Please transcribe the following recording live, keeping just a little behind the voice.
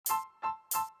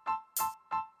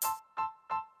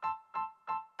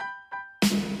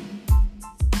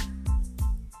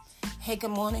Hey,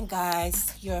 good morning,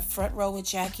 guys. You're front row with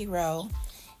Jackie Rowe,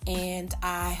 and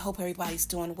I hope everybody's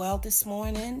doing well this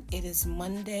morning. It is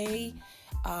Monday,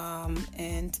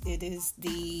 and it is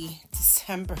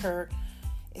December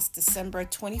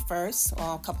 21st,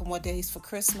 a couple more days for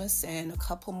Christmas and a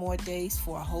couple more days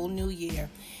for a whole new year.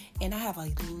 And I have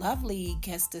a lovely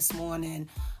guest this morning.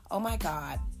 Oh my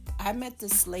God. I met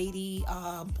this lady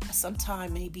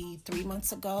sometime maybe 3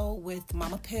 months ago with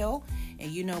Mama Pill.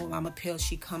 And you know Mama Pill,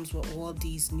 she comes with all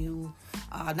these new,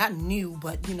 not new,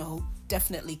 but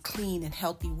definitely clean and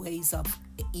healthy ways of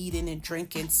eating and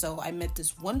drinking. So I met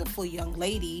this wonderful young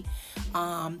lady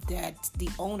that the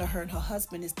owner, her and her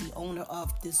husband is the owner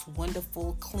of this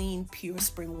wonderful, clean, pure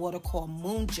spring water called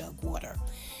Moon Jug Water.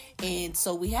 And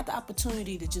so we had the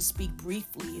opportunity to just speak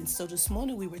briefly. And so this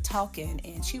morning we were talking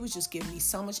and she was just giving me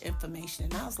so much information.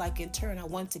 And I was like, in turn, I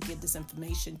want to give this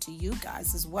information to you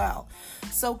guys as well.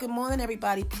 So good morning,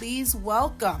 everybody. Please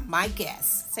welcome my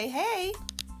guest. Say hey.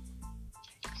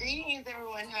 Greetings,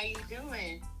 everyone. How you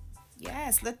doing?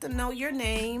 Yes, let them know your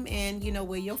name and,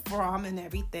 where you're from and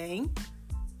everything.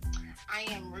 I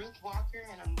am Ruth Walker,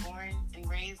 and I'm born and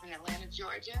raised in Atlanta,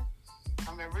 Georgia.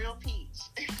 I'm a real peach.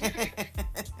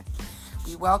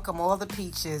 We welcome all the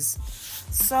peaches.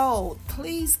 So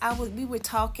please, we were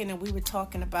talking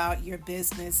about your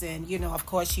business, and of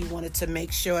course you wanted to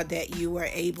make sure that you were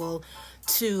able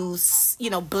to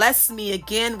bless me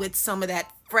again with some of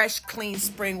that fresh, clean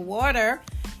spring water.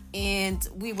 And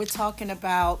we were talking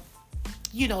about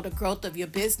the growth of your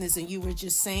business, and you were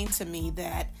just saying to me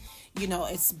that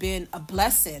it's been a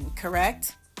blessing,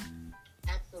 correct?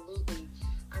 Absolutely.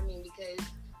 I mean, because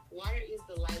water is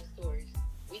the life source.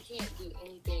 We can't do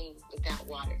anything without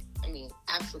water. I mean,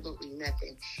 absolutely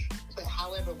nothing. But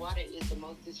however, water is the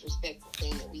most disrespectful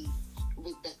thing that we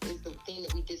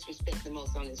disrespect the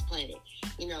most on this planet.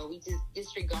 We just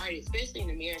disregard it, especially in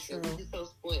America. True. We're just so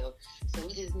spoiled. So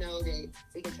we just know that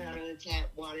we can turn on the tap,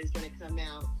 water is going to come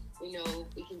out. We know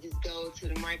we can just go to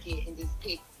the market and just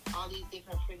pick all these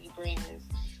different pretty brands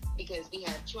because we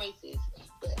have choices.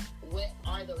 But what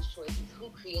are those choices? Who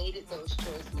created those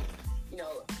choices?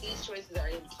 These choices are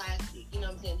in plastic. You know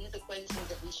what I'm saying? These are questions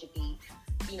that we should be,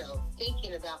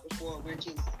 thinking about before we're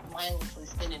just mindlessly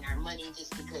spending our money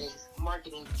just because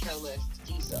marketing tells us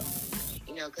to do so.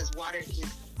 Because water is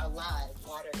alive.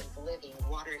 Water is living.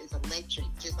 Water is electric,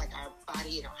 just like our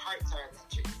body and our hearts are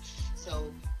electric.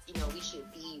 So, we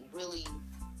should be really,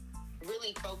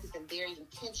 really focused and very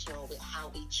intentional with how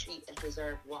we treat and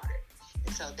preserve water.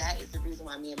 And so that is the reason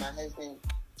why me and my husband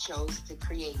chose to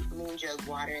create Moon Jug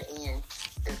Water, and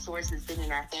the source has been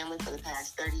in our family for the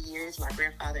past 30 years. My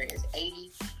grandfather is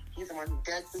 80. He's the one who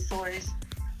dug the source,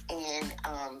 and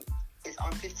it's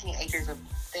on 15 acres of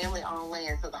family-owned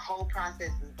land, so the whole process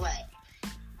is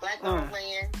black-owned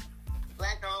land,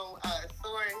 black-owned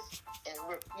source, and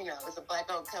it's a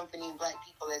black-owned company, black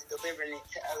people that's delivering it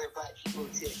to other black people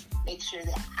to make sure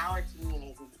that our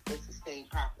community is sustained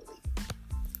properly.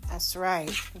 That's right.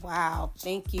 Wow.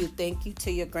 Thank you. Thank you to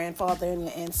your grandfather and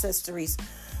your ancestors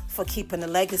for keeping the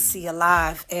legacy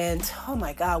alive. And, oh,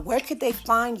 my God, where could they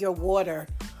find your water?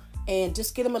 And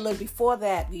just get them a little before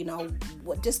that,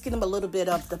 just get them a little bit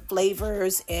of the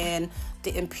flavors and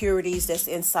the impurities that's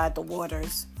inside the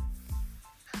waters.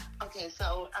 Okay,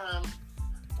 so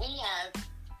we have,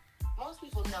 most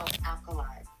people know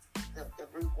alkaline, the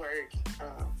root word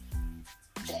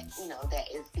that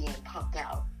is being pumped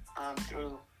out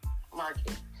through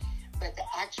marketing. But the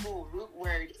actual root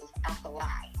word is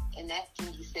alkali, and that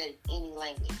can be said in any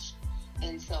language.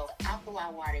 And so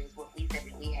alkaline water is what we say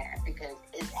that we have because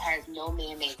it has no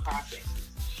man-made processes.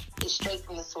 It's straight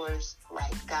from the source,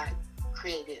 like God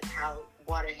created how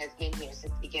water has been here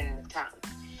since the beginning of time.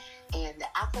 And the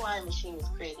alkaline machine was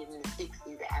created in the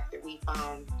 60s after we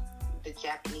found the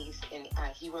Japanese in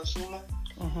Hiroshima.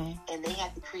 Mm-hmm. And they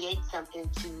had to create something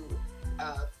to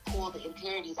pull the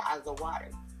impurities out of the water.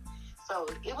 So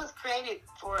it was created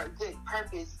for a good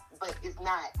purpose, but it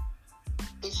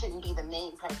shouldn't be the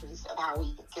main purpose of how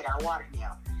we get our water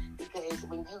now. Because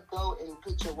when you go and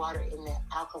put your water in the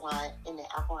alkaline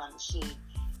machine,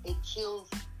 it kills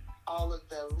all of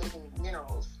the living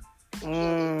minerals.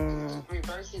 It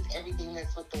reverses everything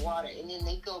that's with the water. And then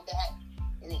they go back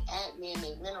and they add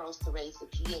man-made minerals to raise the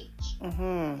pH.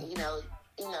 Mm-hmm.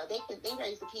 They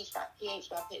raise the pH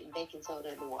by putting baking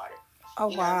soda in the water. Oh,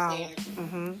 wow.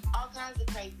 Mm-hmm. All kinds of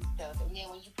crazy stuff. And then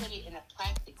when you put it in a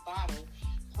plastic bottle,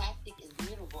 plastic is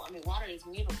mutable. I mean, water is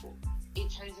mutable. It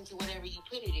turns into whatever you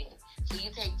put it in. So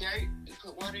you take dirt, you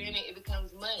put water in it, it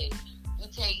becomes mud. You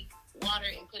take water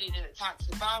and put it in a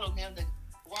toxic bottle, now the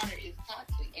water is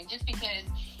toxic. And just because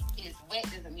it's wet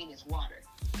doesn't mean it's water.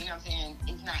 You know what I'm saying?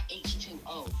 It's not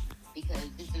H2O, because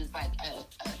this is like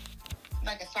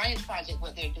a science project,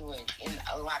 what they're doing in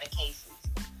a lot of cases.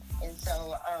 And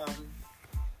so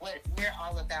what we're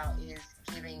all about is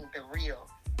giving the real,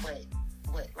 what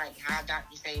like how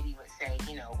Dr. Sadie would say,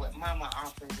 you know, what Mama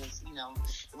offers is, you know,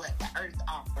 what the earth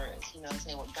offers, you know what I'm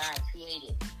saying, what God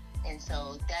created. And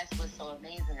so that's what's so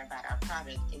amazing about our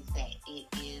product, is that it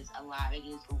is alive, it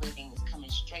is living, it's coming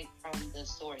straight from the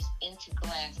source into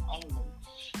glass only.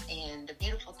 And the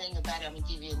beautiful thing about it, I'm going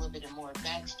to give you a little bit of more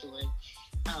backstory.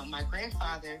 My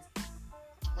grandfather,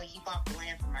 when he bought the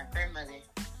land from my grandmother,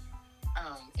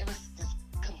 it was just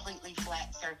completely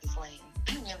flat surface land.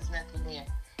 There was nothing there.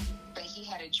 But he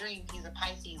had a dream. He's a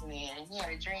Pisces man, and he had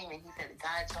a dream, and he said that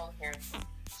God told him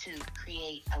to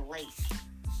create a lake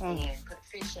and put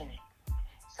fish in it.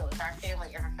 So if our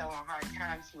family ever fell on hard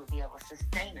times, he would be able to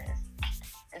sustain us.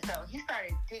 And so he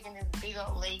started digging this big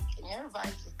old lake, and everybody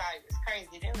just thought it was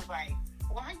crazy. They was like,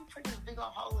 why are you putting this big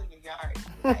old hole in your yard?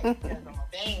 Like, because I'm a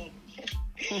bang.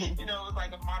 You know, it was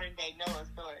like a modern day Noah's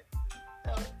story.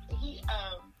 So he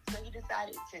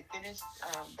decided to finish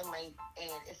the lake,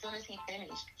 and as soon as he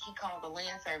finished, he called the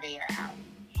land surveyor out,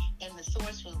 and the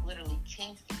source was literally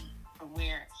 10 feet from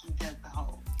where he dug the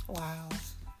hole. Wow.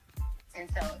 And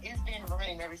so it's been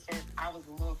running ever since I was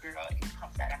a little girl. It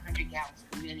pumps out 100 gallons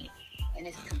per minute, and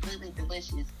it's completely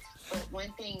delicious. But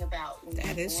one thing about when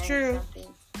that you is boil true.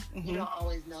 Something, you don't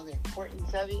always know the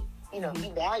importance of it. You know, you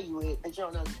value it, but you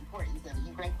don't know the importance of it.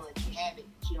 You're grateful that you have it,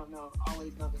 but you don't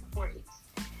always know the importance.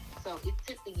 So it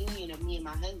took the union of me and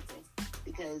my husband,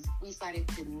 because we started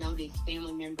to notice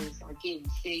family members are getting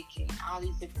sick and all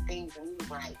these different things, and we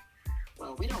were like,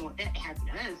 well, we don't want that to happen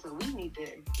to us, so we need to,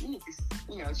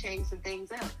 you know, change some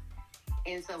things up.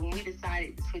 And so when we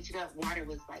decided to switch it up, water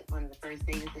was like one of the first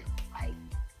things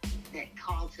that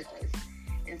called to us.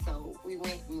 And so we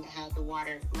went and had the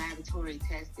water laboratory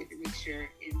tested to make sure it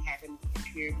didn't have any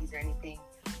impurities or anything.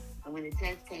 And when the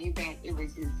test came back, it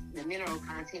was just, the mineral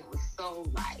content was so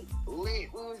like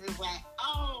lit. We was just like,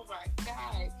 oh my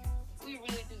God, we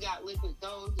really do got liquid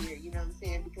gold here, you know what I'm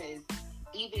saying? Because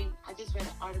even, I just read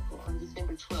an article on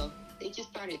December 12th, they just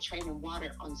started trading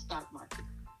water on the stock market.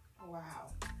 Wow.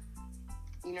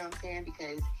 You know what I'm saying?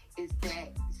 Because it's that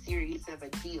serious of a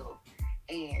deal.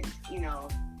 And, you know,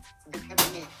 the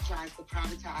government tries to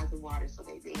privatize the water so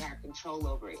they have control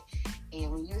over it.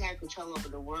 And when you have control over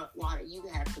the water, you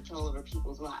have control over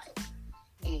people's lives.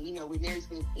 And, you know, when there's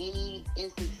been any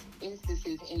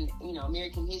instances in, you know,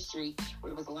 American history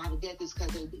where there was a lot of death, it's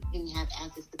because they didn't have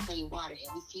access to clean water.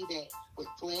 And we see that with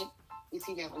Flint. We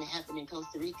see that when it happened in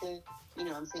Costa Rica. You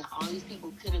know what I'm saying? All these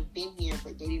people could have been here,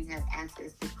 but they didn't have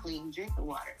access to clean drinking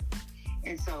water.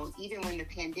 And so even when the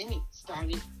pandemic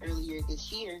started earlier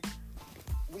this year,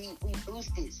 we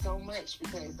boosted so much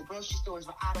because the grocery stores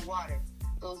were out of water.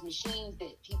 Those machines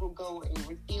that people go and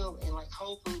refill in like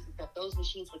Whole Foods and stuff, those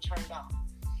machines were turned off.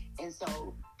 And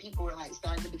so people were like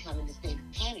starting to become in a state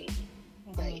of panic.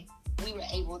 But we were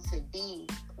able to be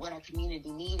what our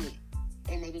community needed,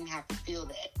 and they didn't have to feel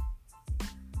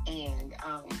that. And,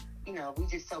 you know, we're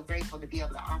just so grateful to be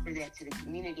able to offer that to the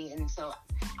community. And so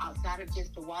outside of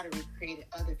just the water, we've created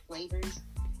other flavors,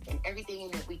 and everything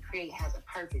in that we create has a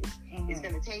purpose. It's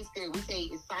going to taste good. We say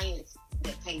it's science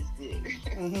that tastes good.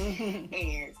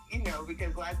 And, you know,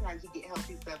 because a lot of times you get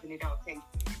healthy stuff and it don't taste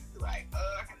good. You're like,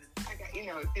 I got, you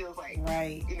know, it feels like,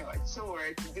 you know, a chore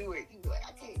to do it. You're like,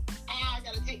 I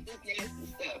got to take this nasty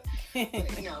stuff.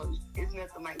 But, you know, it's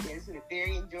nothing like that. It's a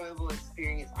very enjoyable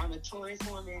experience. I'm a Taurus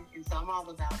woman, and so I'm all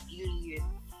about beauty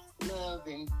and love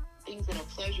and things that are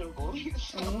pleasurable.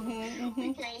 So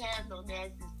we can't have no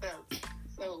nasty stuff.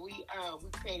 So we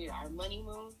created our Money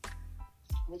Moon,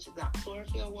 which is our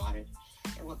chlorophyll water.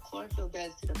 And what chlorophyll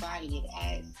does to the body, it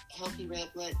adds healthy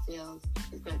red blood cells.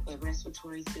 It's good for the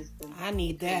respiratory system. I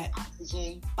need that.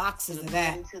 Oxygen. Boxes of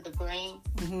that. Into the brain.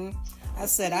 I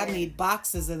said I need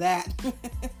boxes of that.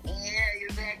 Yeah,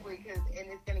 exactly. And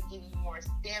it's going to give you more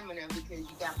stamina because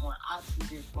you got more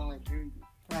oxygen flowing through you.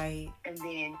 Right. And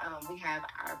then we have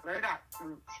our burdock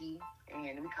root tea,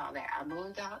 and we call that our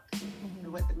moon dock.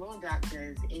 And what the moon dock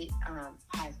does, it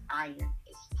has iron.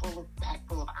 It's packed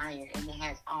full of iron, and it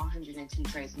has all 102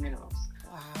 trace minerals.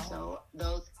 Wow. So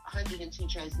those 102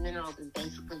 trace minerals is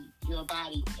basically your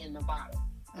body in the bottle.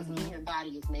 Because the human body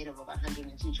is made up of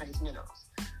 102 trace minerals.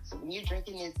 So when you're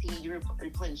drinking this tea, you're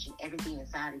replenishing everything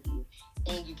inside of you,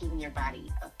 and you're giving your body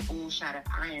a full shot of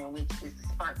iron, which is the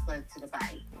spark plug to the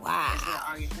body. Wow. That's where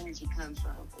all your energy comes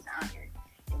from, is iron.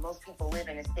 And most people live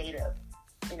in a state of,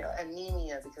 you know,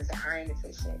 anemia because they're iron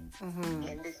deficient.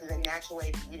 And this is a natural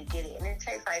way for you to get it. And it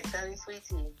tastes like Southern sweet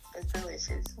tea. It's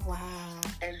delicious. Wow.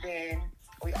 And then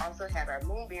We also have our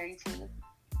moonberry tea,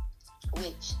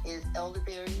 which is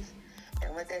elderberries,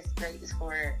 and what that's great is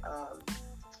for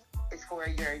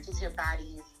your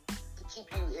bodies to keep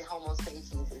you in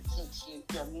homeostasis. It keeps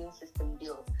your immune system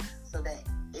built so that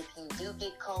if you do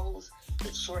get colds,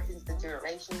 it shortens the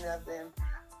duration of them,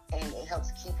 and it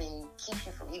helps keep you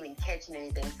from even catching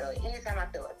anything. So anytime I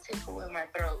feel a tickle in my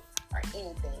throat or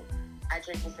anything, I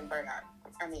drink me some burdock.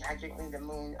 I drink me the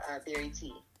moonberry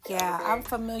tea. Yeah, I'm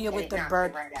familiar with the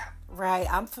burdock. Right,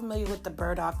 I'm familiar with the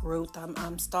burdock root.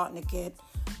 I'm starting to get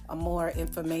more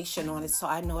information on it, so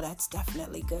I know that's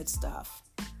definitely good stuff.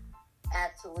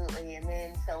 Absolutely. And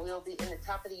then, so we'll be in the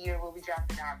top of the year, we'll be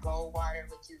dropping our gold water,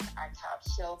 which is our top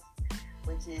shelf,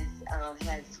 which is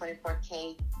has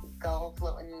 24K gold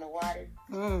floating in the water.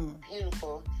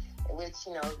 Beautiful. Which,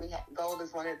 gold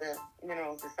is one of the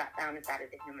minerals that's not found inside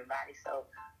of the human body. So,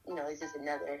 it's just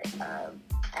another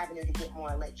avenue to get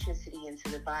more electricity into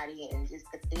the body and just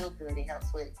to feel good. It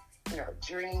helps with,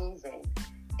 dreams, and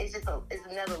it's just it's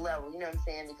another level, you know what I'm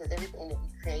saying? Because everything that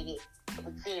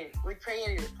we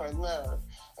created it for love.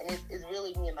 And it's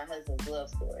really me and my husband's love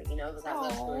story. It was our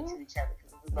love story to each other.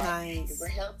 It was like, nice. If we're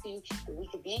healthy, we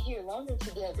could be here longer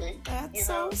together. That's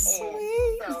so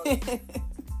sweet. So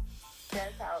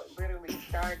that's how it literally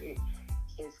started.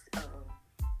 Is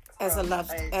as a love,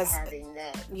 as having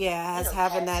that, as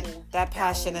having that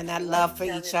passion and that love for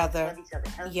each other.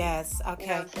 Yes, okay. You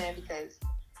know what I'm saying? Because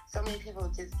so many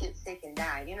people just get sick and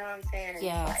die. You know what I'm saying? And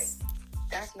yes.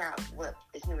 That's not what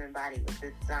the human body was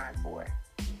designed for.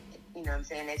 You know what I'm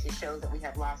saying? That just shows that we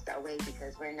have lost our way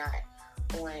because we're not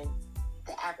on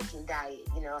the African diet.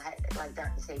 Like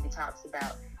Dr. Sebi talks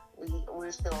about,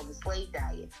 we're still on the slave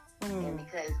diet. And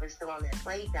because we're still on that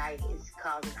slave diet, it's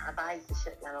causing our bodies to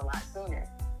shut down a lot sooner.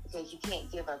 Because you can't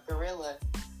give a gorilla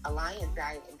a lion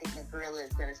diet and think the gorilla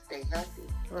is going to stay healthy.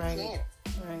 Right. You can't.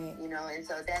 Right. And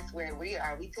so that's where we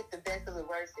are. We took the best of the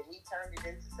worst and we turned it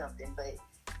into something, but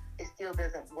it still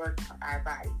doesn't work for our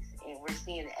bodies. And we're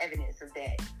seeing the evidence of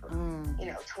that.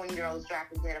 20-year-olds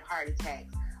dropping dead of heart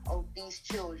attacks, obese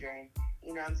children,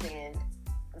 you know what I'm saying,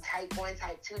 type 1,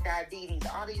 type 2 diabetes,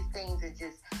 all these things that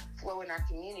just flow in our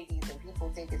communities and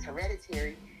people think it's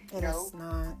hereditary. It's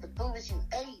not. The food that you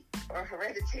ate are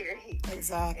hereditary.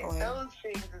 Exactly. And those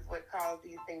things is what cause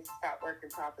these things to stop working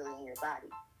properly in your body.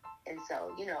 And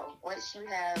so, once you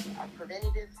have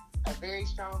a very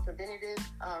strong preventative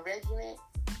regimen,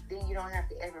 then you don't have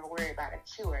to ever worry about a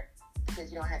cure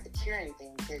because you don't have to cure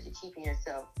anything because you're keeping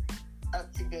yourself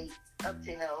up to date, up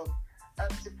to health, up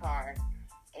to par,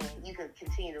 and you can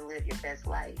continue to live your best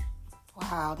life.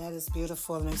 Wow, that is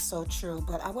beautiful and it's so true.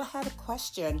 But I had a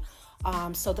question.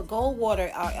 So the gold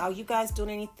water, are you guys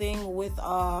doing anything with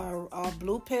our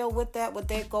Blue Pill with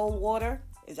their gold water?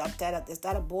 Is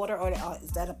that a border or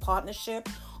is that a partnership,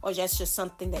 or that's just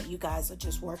something that you guys are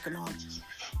just working on?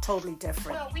 Totally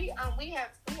different. Well, we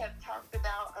have talked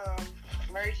about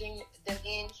merging them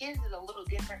in. His is a little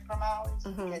different from ours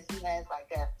because he has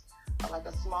like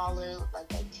a smaller,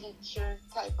 like a tincture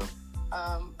type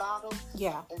of bottle.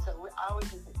 Yeah. And so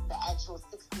ours is the actual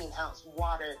 16-ounce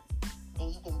water,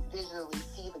 and you can visually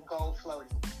see the gold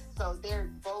floating. So they're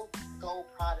both gold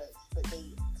products, but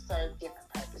they serve different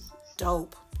purposes.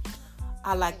 Dope.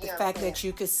 I like the fact that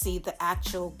you could see the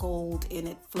actual gold in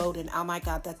it floating. Oh my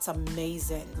God, that's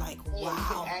amazing! Like, wow. You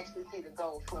can actually see the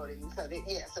gold floating. So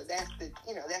so that's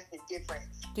the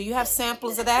difference. Do you have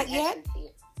samples of that yet?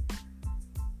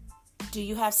 Do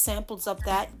you have samples of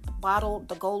that bottle,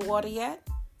 the gold water yet?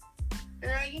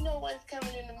 Girl, you know what's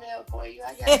coming in the mail for you.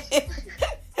 I got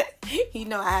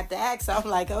you. I had to ask. I'm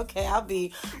like, okay, I'll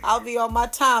be on my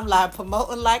timeline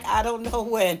promoting like I don't know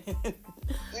when.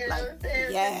 You know what I'm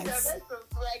saying? Yes. That's some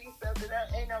swaggy stuff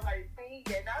that ain't nobody seen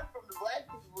yet. Not from the black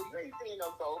people. You ain't seeing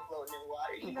no gold floating in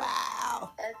water.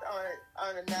 Wow. That's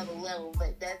on another level.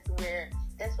 But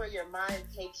that's where your mind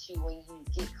takes you when you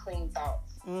get clean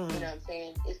thoughts. You know what I'm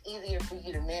saying? It's easier for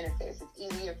you to manifest.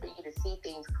 It's easier for you to see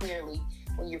things clearly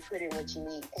when you're putting what you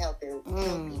need healthy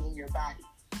in your body.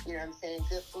 You know what I'm saying?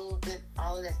 Good food,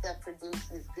 all of that stuff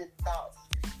produces good thoughts.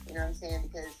 You know what I'm saying?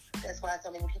 Because that's why so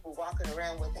many people walking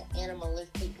around with an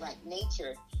animalistic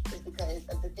nature is because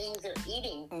of the things they're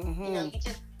eating. You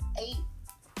just ate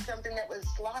something that was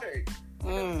slaughtered. You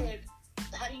know what I'm saying?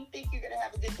 How do you think you're gonna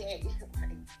have a good day?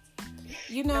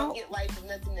 You don't get life from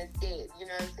nothing that's dead. You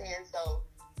know what I'm saying? So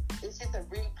it's just a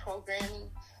reprogramming,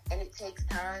 and it takes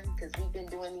time because we've been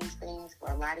doing these things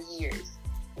for a lot of years.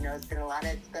 It's been a lot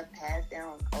of stuff passed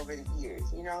down over the years,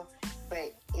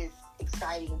 but it's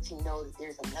exciting to know that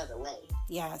there's another way.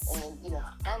 Yes. And,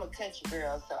 I'm a country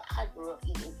girl, so I grew up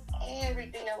eating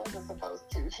everything I wasn't supposed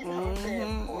to. You know what I'm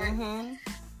saying?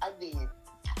 I mean,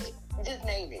 just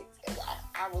name it.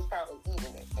 I was probably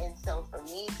eating it. And so for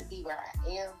me to be where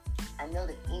I am, I know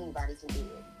that anybody can do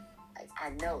it. Like, I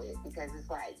know it because it's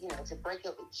like, to break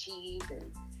up with cheese and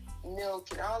milk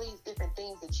and all these different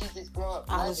things that you just grow up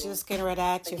loving. I was just getting ready to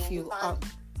ask you if you... I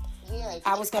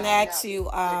was going to ask you...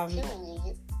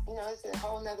 it's a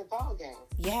whole nother ball game.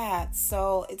 Yeah,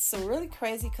 so it's really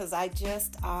crazy because I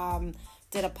just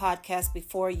did a podcast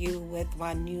before you with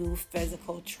my new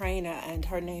physical trainer, and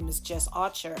her name is Jess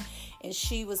Archer, and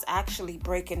she was actually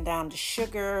breaking down the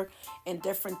sugar and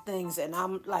different things, and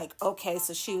I'm like, okay,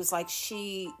 so she was like,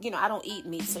 I don't eat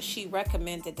meat, so she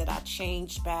recommended that I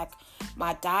change back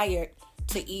my diet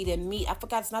to eating meat. I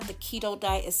forgot, it's not the keto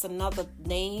diet, it's another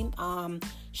name.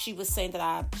 She was saying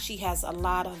that she has a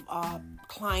lot of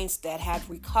clients that had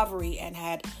recovery and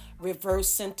had reverse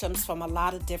symptoms from a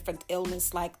lot of different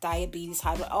illness like diabetes,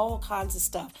 all kinds of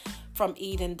stuff from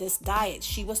eating this diet.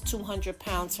 She was 200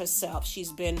 pounds herself.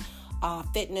 She's been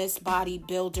fitness,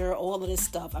 bodybuilder, all of this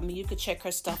stuff. I mean, you could check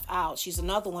her stuff out. She's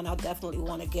another one I definitely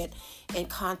want to get in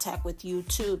contact with you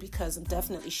too, because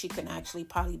definitely she can actually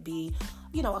probably be,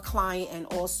 a client and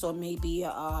also maybe,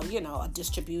 a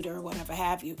distributor or whatever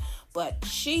have you. But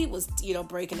she was,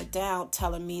 breaking it down,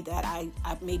 telling me that I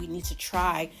maybe need to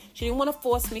try. She didn't want to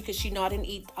force me because she know I didn't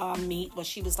eat meat, but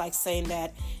she was like saying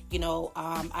that,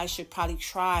 I should probably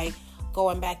try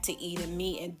going back to eating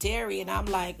meat and dairy, and I'm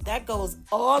like, that goes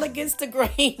all against the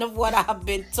grain of what I've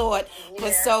been taught for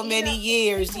so many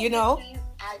years, These ideas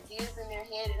in their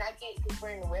head, and I get because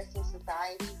we're in a Western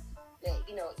society that,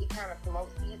 it kind of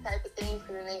promotes these type of things,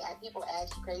 because then people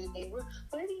ask you crazy things.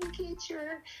 Where do you get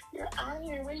your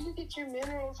iron? Where do you get your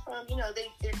minerals from?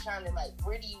 They're trying to, like,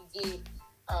 where do you get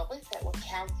what's that? Well,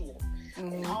 calcium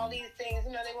and all these things.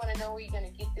 They want to know where you're going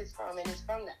to get this from, and it's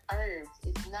from the herbs.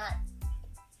 It's not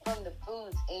from the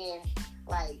foods. And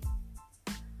like,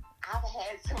 I've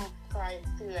had some clients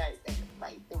too that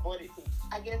like they wanted to,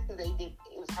 I guess because it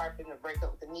was hard for them to break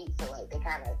up with the meat, so like they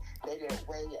kind of made it a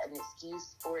way, an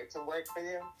excuse for it to work for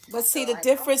them. But see, the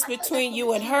difference between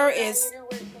you and her is,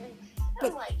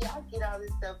 I'm like, yeah, I get all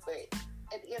this stuff, but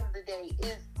at the end of the day,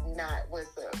 it's not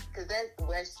what's up, because that's the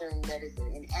Western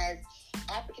medicine, and as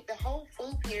African, the whole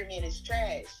food pyramid is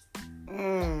trash.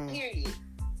 Period.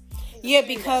 Yeah,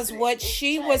 because what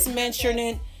she was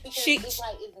mentioning, it's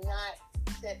like it's not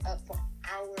set up for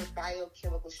our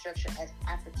biochemical structure as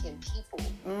African people.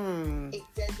 It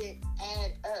doesn't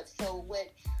add up. So what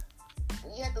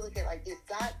you have to look at like this: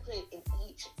 God put in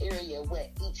each area what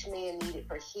each man needed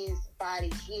for his body,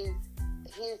 his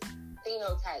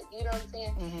phenotype. You know what I'm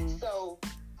saying? So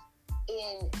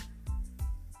in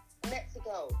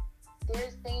Mexico,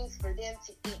 there's things for them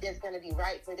to eat that's going to be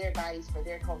right for their bodies, for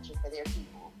their culture, for their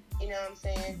people. You know what I'm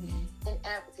saying? In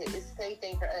Africa, it's the same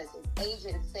thing for us. In Asia,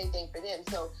 it's the same thing for them.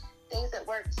 So things that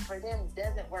works for them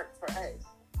doesn't work for us.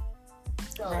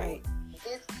 So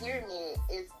this pyramid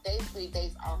is basically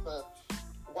based off of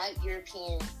white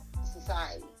European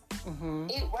society.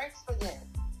 It works for them,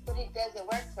 but it doesn't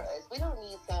work for us. We don't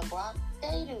need sunblock.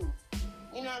 They do.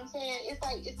 You know what I'm saying? It's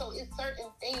like it's certain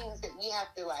things that we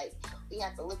have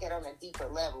to look at on a deeper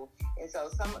level. And so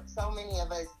so many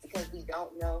of us, because we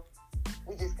don't know,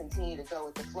 we just continue to go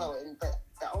with the flow. But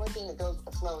the only thing that goes with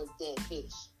the flow is dead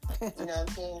fish. You know what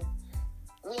I'm saying?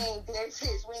 We ain't dead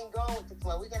fish. We ain't going with the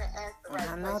flow. We're gonna ask the right questions.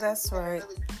 I know that's right.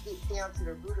 Really get down to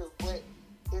the root of what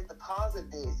is the cause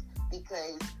of this,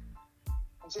 because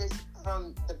just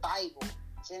from the Bible,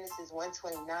 Genesis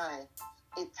 1:29.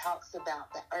 It talks about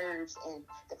the herbs and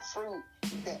the fruit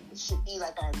that should be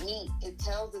like our meat. It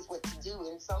tells us what to do.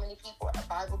 And so many people are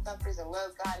Bible thumpers and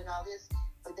love God and all this,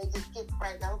 but they just skip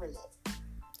right over that.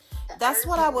 That's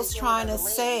what I was trying to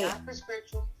say. Not for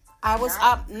spiritual. I was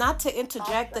not to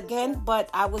interject again, but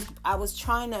I was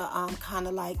trying to kind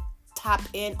of like tap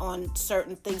in on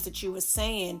certain things that you were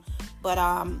saying, but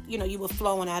you were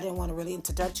flowing. I didn't want to really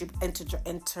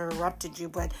interrupted you,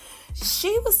 but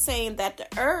she was saying that the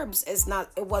herbs it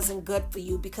wasn't good for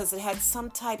you because it had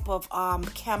some type of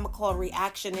chemical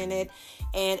reaction in it,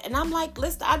 and I'm like,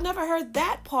 listen, I've never heard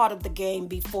that part of the game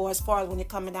before. As far as when it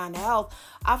coming down to health,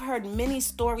 I've heard many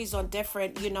stories on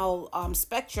different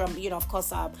spectrum. Of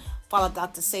course, I followed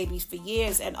Dr. Sebi for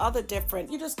years, and other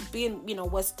different, just being,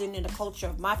 Western in the culture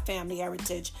of my family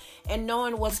heritage and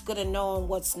knowing what's good and knowing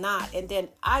what's not. And then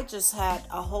I just had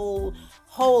a whole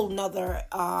nother,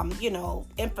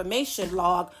 information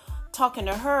log talking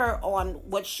to her on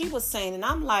what she was saying, and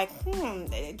I'm like,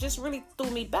 it just really threw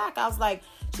me back. I was like,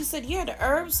 she said, yeah, the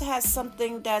herbs has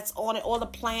something that's on it. All the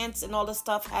plants and all the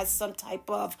stuff has some type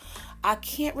of, I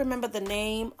can't remember the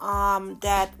name,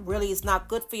 that really is not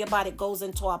good for your body. It goes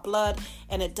into our blood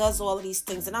and it does all of these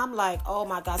things. And I'm like, oh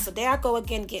my God. So there I go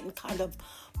again, getting kind of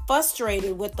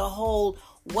frustrated with the whole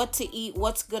what to eat,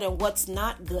 what's good and what's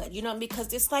not good,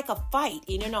 because it's like a fight.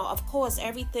 Of course,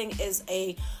 everything is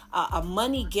a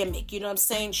money gimmick. You know what I'm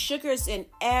saying? Sugar's in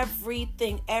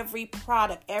everything, every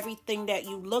product, everything that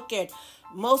you look at.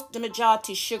 The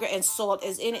majority, sugar and salt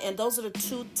is in it. And those are the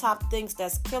two top things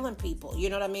that's killing people. You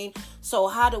know what I mean? So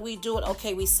how do we do it?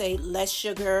 Okay, we say less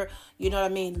sugar,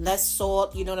 less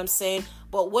salt, you know what I'm saying?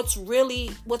 But what's really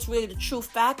the true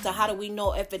factor? How do we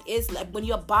know if it is, like when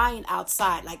you're buying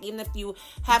outside, like even if you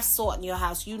have salt in your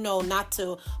house, not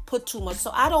to put too much.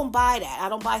 So I don't buy that. I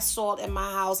don't buy salt in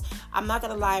my house. I'm not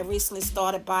going to lie. I recently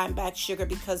started buying back sugar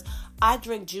because I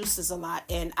drink juices a lot.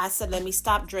 And I said, let me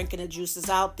stop drinking the juices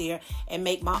out there and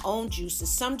make my own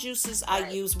juices. Some juices I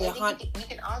use with honey. You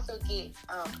can also get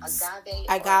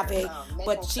agave.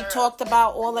 But she talked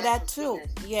about all of that too.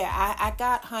 Sweetness. Yeah, I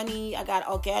got honey. I got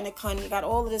organic honey. I got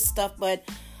all of this stuff. But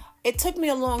it took me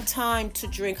a long time to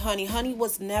drink honey. Honey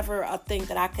was never a thing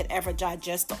that I could ever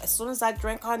digest. As soon as I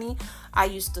drank honey, I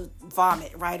used to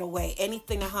vomit right away.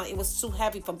 Anything that honey, it was too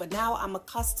heavy for me. But now I'm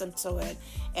accustomed to it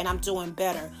and I'm doing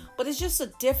better. But it's just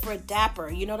a different dapper,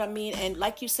 you know what I mean? And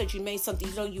like you said, you made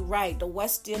something, you're right. The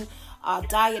Western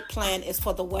diet plan is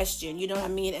for the Western, you know what I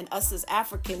mean? And us as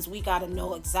Africans, we got to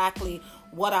know exactly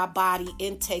what our body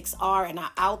intakes are and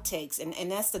our outtakes.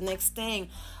 And that's the next thing.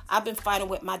 I've been fighting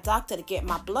with my doctor to get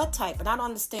my blood type, and I don't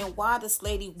understand why this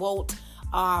lady won't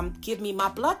give me my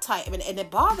blood type. And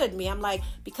it bothered me. I'm like,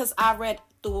 because I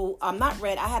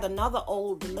had another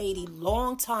old lady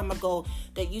long time ago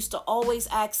that used to always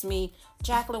ask me,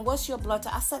 Jacqueline, what's your blood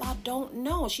type? I said, I don't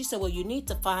know. She said, well, you need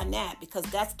to find that because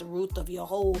that's the root of your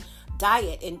whole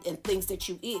diet and things that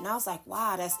you eat. And I was like,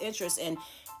 wow, that's interesting. And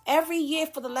every year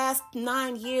for the last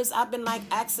 9 years, I've been like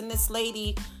asking this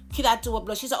lady, could I do a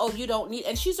blood? She said, oh, you don't need.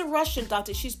 And she's a Russian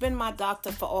doctor. She's been my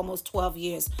doctor for almost 12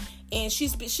 years. And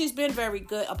she's been very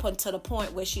good up until the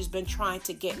point where she's been trying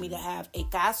to get me to have a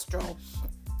gastro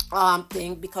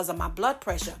thing because of my blood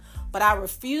pressure. But I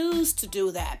refuse to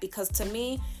do that because to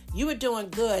me, you were doing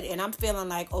good. And I'm feeling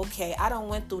like, okay, I done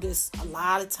went through this a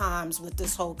lot of times with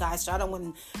this whole gastro. I done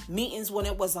went meetings when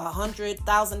it was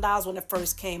 $100,000 when it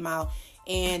first came out.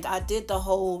 And I did the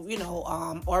whole,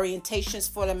 orientations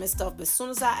for them and stuff. But as soon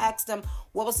as I asked them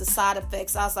what was the side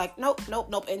effects, I was like, nope.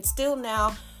 And still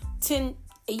now, 10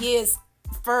 years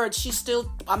further,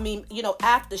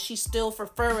 after she's still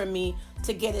preferring me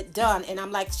to get it done. And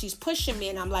I'm like, she's pushing me.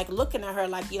 And I'm like looking at her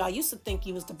like, I used to think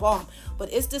you was the bomb.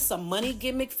 But is this a money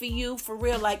gimmick for you? For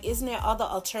real? Like, isn't there other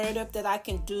alternative that I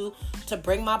can do to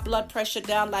bring my blood pressure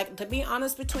down? Like, to be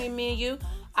honest, between me and you,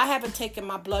 I haven't taken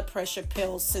my blood pressure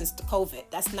pills since the COVID.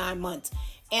 That's 9 months.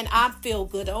 And I feel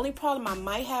good. The only problem I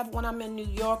might have when I'm in New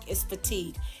York is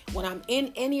fatigue. When I'm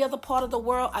in any other part of the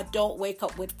world, I don't wake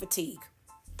up with fatigue.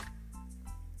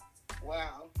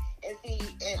 Wow.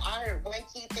 And I heard one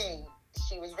key thing.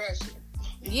 She was Russian.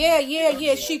 Yeah.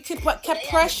 She kept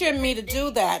pressuring me to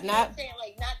do that. Not to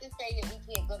say that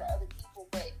we can't go to other people,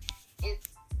 but it's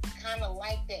kind of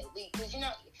like that. Because,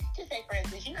 just say, for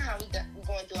instance, how we're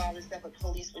going through all this stuff with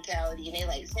police brutality, and they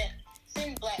like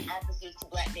send black officers to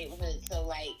black neighborhoods so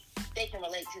like they can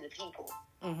relate to the people.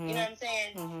 Mm-hmm. You know what I'm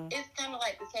saying? Mm-hmm. It's kind of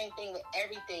like the same thing with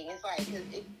everything. It's like,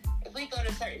 because if we go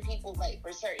to certain people like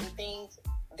for certain things,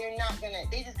 they're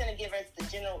just gonna give us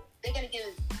they're gonna give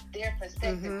us their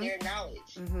perspective, mm-hmm. their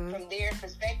knowledge mm-hmm. from their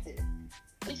perspective,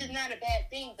 which is not a bad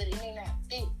thing, but it may not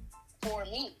fit for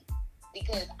me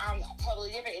because I'm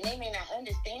totally different, and they may not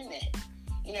understand that.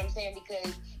 You know what I'm saying?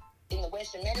 Because in the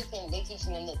Western medicine, they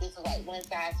teaching them that this is like one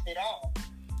size fit all,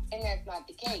 and that's not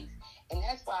the case. And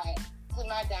that's why, to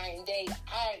my dying day,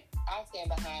 I stand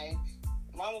behind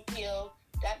Mama Pill,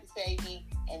 Dr. Sebi,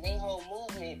 and their whole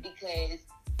movement because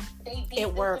they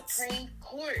beat the Supreme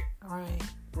Court.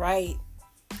 Right.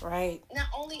 Not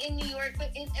only in New York, but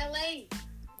in LA.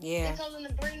 Yeah. They told them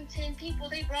to bring 10 people.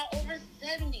 They brought over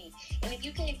 70. And if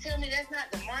you can't tell me that's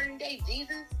not the modern day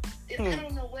Jesus, then I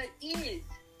don't know what is.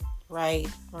 Right.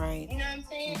 You know what I'm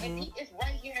saying? Mm-hmm. And it's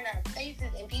right here in our faces,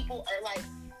 and people are like,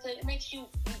 so it makes you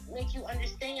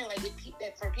understand, like,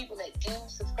 that for people that do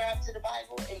subscribe to the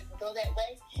Bible and go that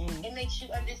way, mm-hmm. it makes you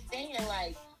understand,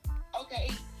 like, okay,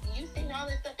 you seen all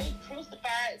this stuff, they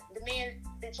crucified the man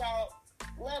that y'all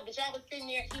love, but y'all was sitting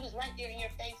there, he was right there in your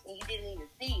face, and you didn't even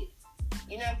see it.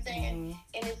 You know what I'm saying? Mm-hmm.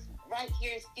 And it's right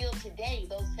here, still today,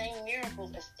 those same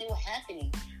miracles are still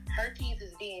happening. Herpes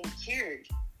is being cured.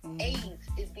 AIDS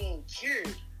is being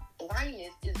cured.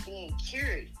 Blindness is being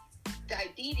cured.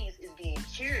 Diabetes is being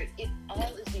cured. It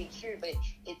all is being cured, but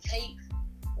it takes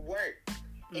work.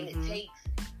 And it takes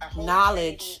a whole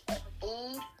knowledge of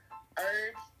food,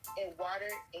 herbs, and water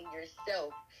in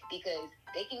yourself, because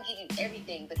they can give you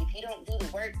everything, but if you don't do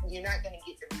the work, you're not going to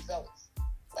get the results.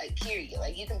 Like, period.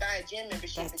 Like, you can buy a gym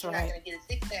membership, but you're not going to get a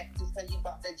six-pack just because you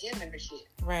bought the gym membership.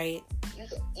 Right.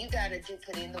 You got to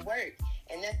put in the work.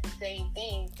 And that's the same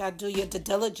thing. Got to do your due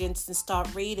diligence and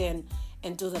start reading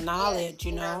and do the knowledge, yes,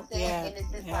 you know? Yeah, and it's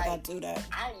just I like, got to do that.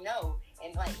 I know.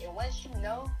 And once you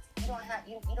know, you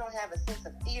don't have a sense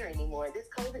of fear anymore. This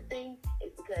COVID thing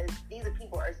is because these are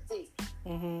people are sick.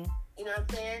 Mm-hmm. You know what I'm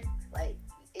saying? Like,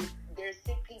 they're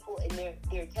sick people, and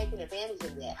they're taking advantage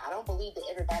of that. I don't believe that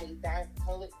everybody's dying from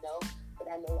COVID, no. But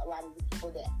I know a lot of the people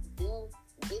that do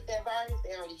get that virus,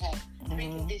 they already have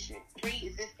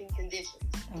pre-existing conditions.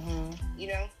 Mm-hmm. You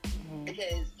know? Mm-hmm.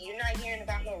 Because you're not hearing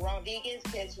about no raw vegans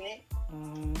catching it.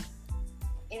 Mm-hmm.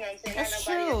 You know what I'm saying? That's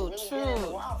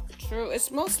Really true.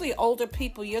 It's mostly older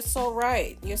people. You're so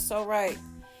right. You know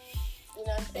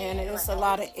what I'm saying? And it's a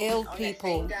lot of ill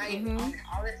people. On that same diet, on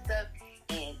all that stuff,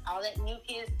 and all that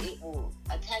mucus, it will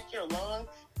attack your lungs.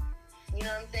 You know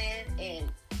what I'm saying?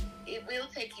 And it will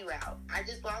take you out. I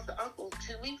just lost an uncle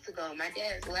 2 weeks ago. My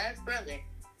dad's last brother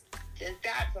just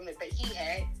died from it, but he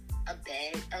had a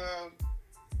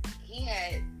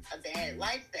bad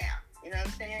lifestyle. You know what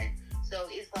I'm saying? So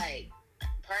it's like,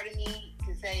 part of me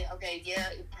can say, okay,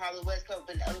 yeah, it probably was COVID,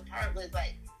 but the other part was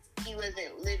like, he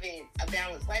wasn't living a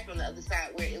balanced life on the other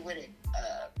side where it wouldn't,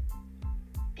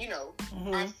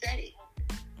 offset it.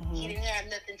 Mm-hmm. He didn't have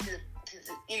nothing to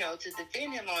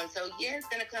defend him on. So yeah, it's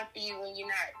gonna come for you when you're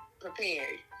not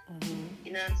prepared. Mm-hmm.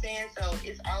 You know what I'm saying? So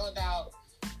it's all about,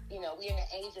 we're in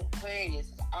the age of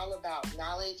Aquarius. It's all about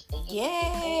knowledge, and you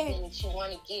can get anything that you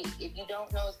want to get. If you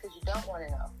don't know, it's because you don't want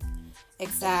to know.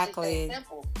 Exactly. It's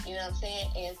simple. You know what I'm saying?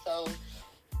 And so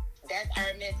that's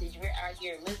our message. We're out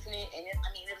here listening, and it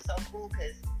was so cool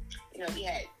because, we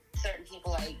had certain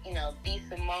people like, B.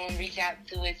 Simone reach out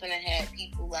to us, when I had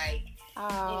people like,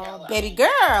 baby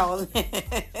girl.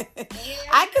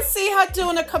 I could see her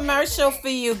doing a commercial for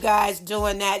you guys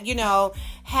doing that.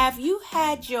 Have you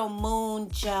had your moon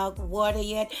jug water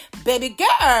yet? Baby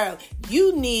girl,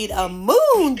 you need a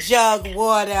moon jug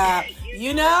water,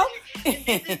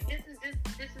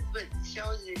 This is what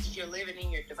shows that you're living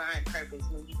in your divine purpose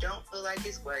when you don't feel like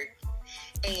it's work.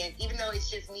 And even though it's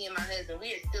just me and my husband,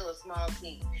 we are still a small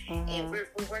team. Mm-hmm. And we're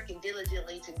working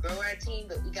diligently to grow our team,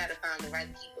 but we got to find the right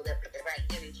people that put the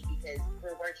right energy, because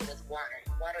we're working with water.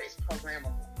 Water is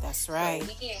programmable. That's right. So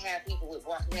we can't have people with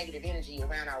negative energy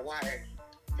around our water,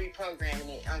 reprogramming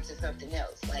it onto something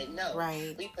else. Like, no.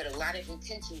 Right. We put a lot of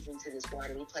intentions into this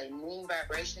water. We play moon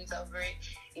vibrations over it.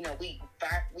 We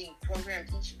program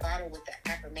each bottle with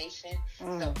the affirmation. So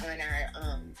on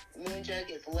our moon jug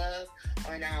is love.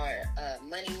 On our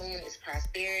money moon is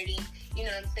prosperity. You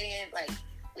know what I'm saying? Like,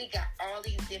 we got all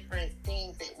these different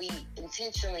things that we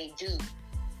intentionally do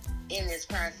in this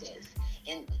process.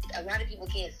 And a lot of people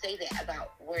can't say that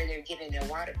about where they're getting their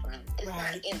water from. It's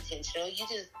not intentional. You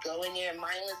just go in there and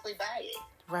mindlessly buy it.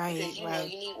 Right. Because you know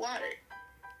you need water.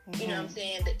 Mm-hmm. You know what I'm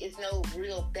saying? But it's no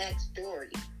real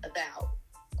backstory about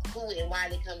who and why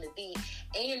they come to be.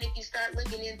 And if you start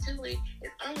looking into it,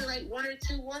 it's only like one or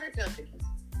two water companies.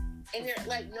 And they're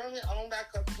like normally owned by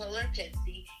Coca-Cola or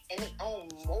Pepsi, and they own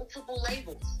multiple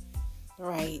labels.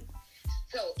 Right.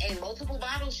 So, and multiple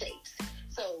bottle shapes.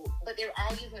 So, but they're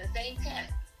all using the same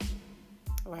tap.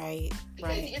 Right.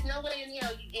 Because there's no way in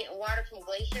hell you getting water from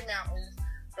Glacier Mountains,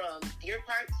 from Deer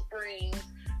Park Springs,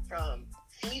 from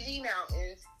Fiji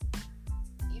Mountains.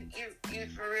 You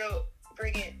for real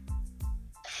bringing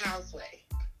Houseway.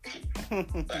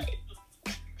 But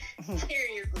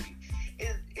seriously,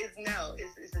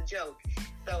 it's a joke.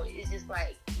 So it's just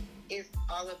like, it's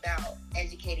all about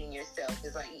educating yourself.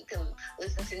 It's like, you can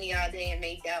listen to me all day and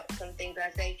make doubt some things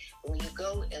I say, but when you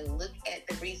go and look at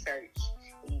the research,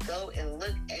 when you go and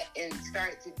look at and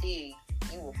start to dig,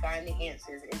 you will find the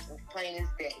answers. It's as plain as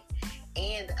day.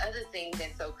 And the other thing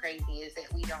that's so crazy is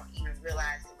that we don't even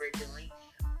realize that we're doing.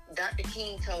 Dr.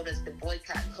 King told us to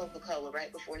boycott Coca-Cola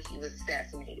right before he was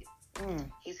assassinated.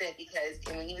 He said because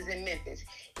when he was in Memphis,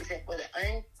 he said for the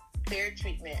unfair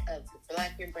treatment of the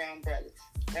black and brown brothers,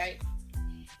 right?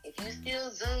 If you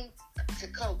still zoom to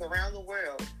Coke around the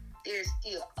world, there's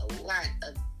still a lot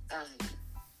of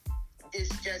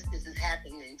disjustice is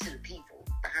happening to the people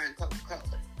behind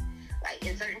Coca-Cola. Like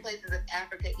in certain places of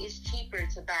Africa, it's cheaper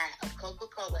to buy a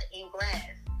Coca-Cola in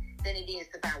glass than it is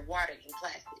to buy water in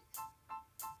plastic.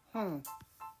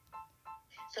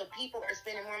 So people are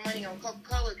spending more money on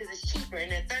Coca-Cola because it's cheaper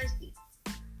and they're thirsty.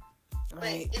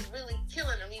 Right. But it's really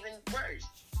killing them even worse.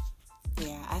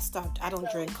 Yeah, I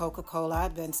don't drink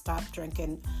Coca-Cola. I've stopped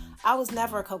drinking. I was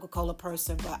never a Coca-Cola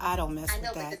person, but I don't mess with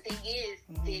that. I know, but the thing is,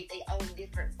 they own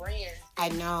different brands. I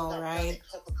know, right?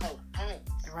 Coca-Cola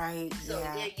owns. Right, so in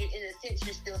a sense,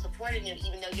 you're still supporting them,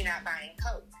 even though you're not buying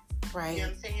Coke. Right. You know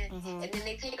what I'm saying? Mm-hmm. And then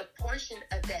they take a portion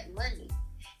of that money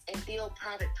and build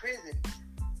private prisons.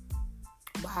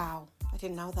 Wow, I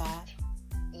didn't know that.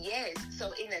 Yes,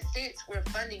 so in a sense, we're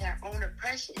funding our own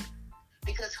oppression.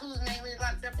 Because who's mainly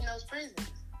locked up in those prisons?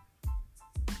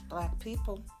 Black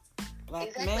people. Black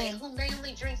exactly. men. Who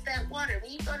mainly drinks that water?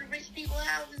 When you go to rich people's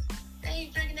houses, they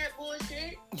ain't drinking that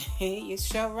bullshit. You're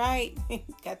sure right.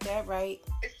 Got that right.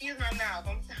 Excuse my mouth.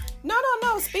 I'm sorry.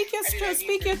 No. Speak your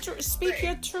truth. Speak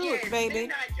your truth, baby. They're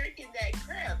not drinking that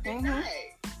crap. They're not.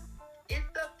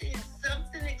 It's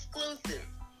something exclusive.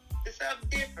 It's something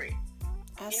different.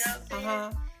 You know what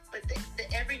I'm saying? But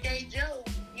the everyday Joe,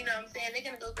 you know what I'm saying? They're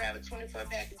going to go grab a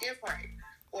 24-pack of Deer Park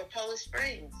or Polish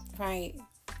Springs. Right.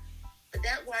 But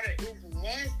that water is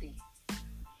nasty.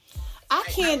 I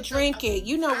can't drink it.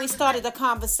 You know, we started a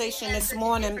conversation this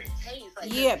morning.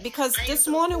 Because this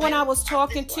morning when I was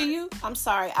talking to you, I'm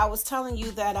sorry, I was telling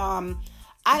you that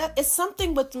it's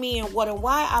something with me and water.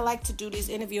 Why I like to do these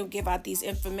interviews and give out these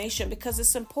information, because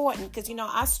it's important. Because, you know,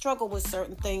 I struggle with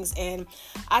certain things, and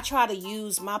I try to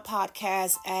use my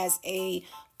podcast as a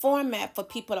format for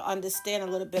people to understand a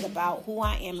little bit about who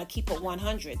I am and keep it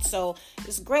 100. So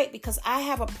it's great because I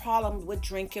have a problem with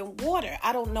drinking water.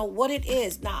 I don't know what it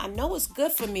is. Now, I know it's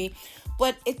good for me,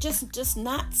 but it just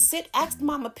not sit. Ask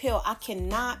Mama Pill. I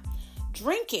cannot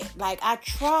drink it. Like, I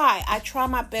try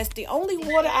my best. The only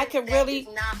water I can really...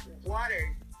 It's not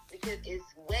water. Because it's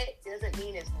wet doesn't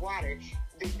mean it's water.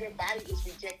 Your body is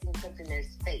rejecting something that's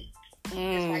fake.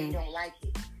 That's why you don't like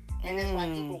it. And that's why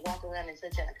people walk around in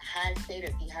such a high state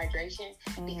of dehydration,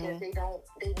 because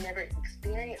they've never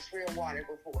experienced real water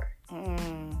before.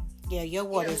 Yeah, your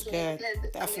water is good.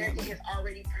 Because definitely. America has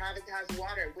already privatized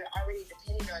water. We're already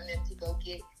depending on them to go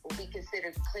get what we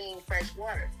consider clean, fresh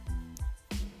water.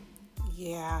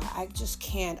 Yeah, I just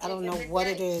can't. I don't know what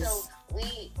it is. So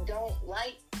we don't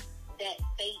like that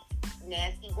fake,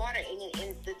 nasty water.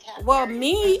 And the tap well, water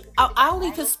me, I only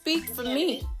can speak for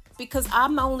me. Because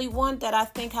I'm the only one that I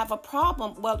think have a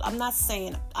problem. Well, I'm not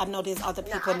saying, I know there's other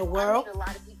people in the world. I meet a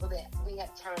lot of people that we have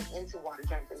turned into water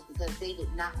drinkers because they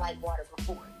did not like water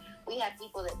before. We have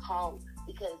people that call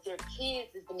because their kids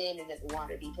is demanding that the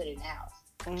water be put in the house.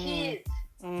 Kids.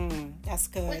 That's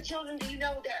good. What children do you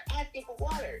know they're asking for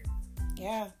water?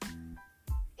 Yeah.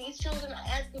 These children are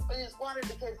asking for this water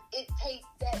because it tastes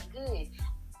that good.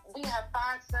 We have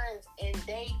 5 sons and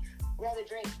they rather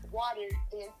drink water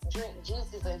than drink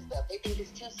juices and stuff. They think it's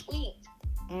too sweet.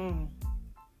 And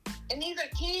these are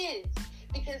kids,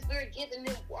 because we're giving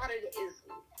them water that is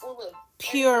full of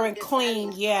pure and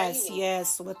clean.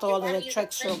 Yes, with all the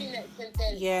electricity.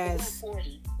 Yes,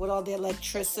 with all the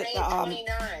electricity.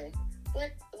 29.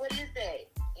 What is that?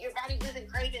 Your body isn't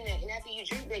craving that, and after you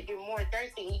drink that, you're more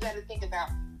thirsty. And you got to think about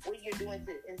what you're doing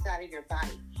to inside of your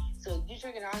body. So you're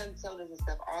drinking all them sodas and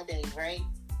stuff all day, right?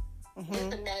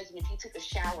 Just imagine if you took a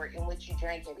shower and what you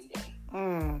drank every day.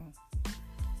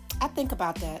 I think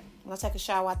about that. When I take a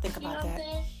shower, I think about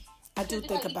that. I do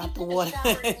think about the water.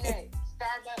 That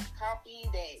Starbucks coffee,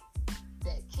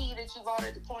 that tea that you bought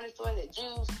at the corner store, that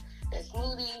juice, that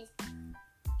smoothie,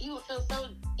 you would feel so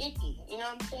icky. You know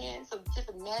what I'm saying? So just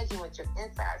imagine what your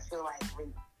insides feel like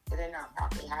when they're not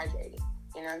properly hydrated.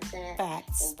 You know what I'm saying?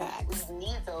 Facts. We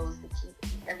need those to keep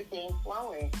everything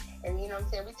flowing. And you know what I'm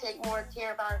saying? We take more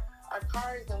care of our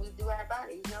cars than we do our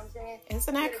bodies. You know what I'm saying?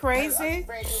 Isn't that crazy? A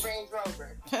brand new Range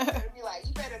Rover. Be like,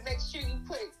 you better make sure you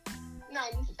put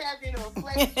 97 or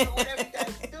Flex or whatever you got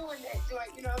to do in that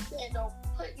joint. You know what I'm saying? Don't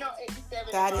put no 87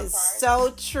 That in is cars.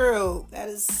 so true. That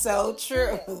is so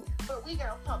true. But we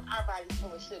gonna pump our bodies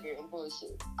full of sugar and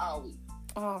bullshit all week.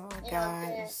 Oh my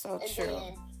God, so and true.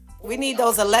 Then, we need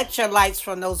those electrolytes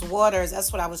from those waters.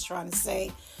 That's what I was trying to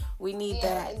say. We need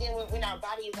that. And then when our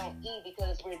bodies don't eat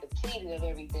because we're depleted of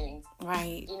everything.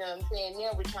 Right. You know what I'm saying?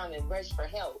 Now we're trying to rush for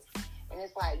health. And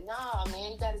it's like, nah,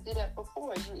 man, you got to do that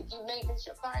before. If you maintenance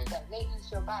your car, you got to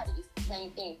maintenance your body. It's the same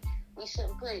thing. We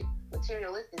shouldn't put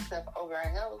materialistic stuff over our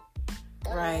health.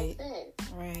 That right. makes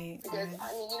sense. Right. Because,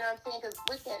 I mean, you know what I'm saying? Because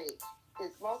look at it.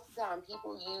 Because most of the time,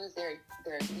 people use their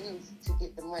youth to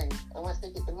get the money. And once they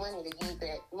get the money, they use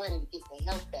that money to get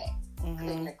their health back.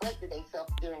 because they neglected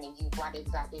themselves during the youth while they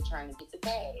was out there trying to get the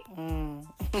bag. You know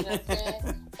what I'm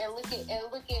saying? And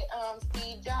look at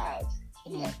Steve Jobs.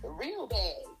 He had the real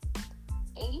bag,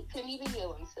 and he couldn't even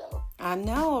heal himself. I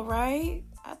know, right?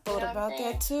 I thought about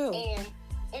that too. And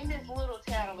in this little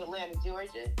town of Atlanta,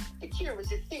 Georgia, the cure was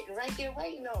just sitting right there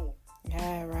waiting on him.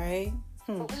 Yeah, right.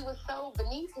 But we were so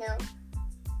beneath him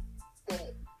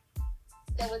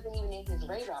that wasn't even in his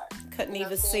radar. Couldn't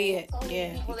even see it.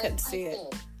 Yeah, he couldn't see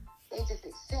it. They just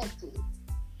accepted.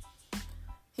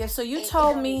 Yeah, so you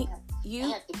told me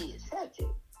you have to be accepted.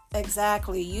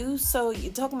 Exactly. You're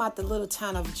talking about the little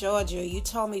town of Georgia. You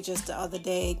told me just the other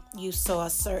day you saw a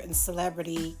certain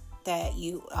celebrity that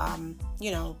you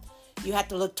you had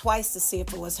to look twice to see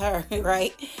if it was her,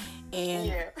 right?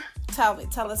 And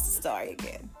tell us the story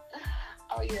again.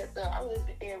 Oh yeah, so I was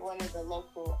in one of the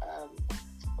local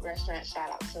restaurants.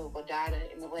 Shout out to Bodada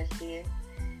in the West End,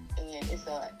 and it's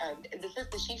the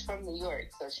sister. She's from New York,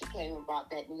 so she came and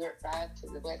brought that New York vibe to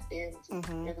the West End, which is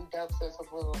really dope. So it's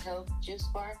a little health juice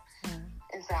bar,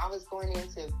 and so I was going in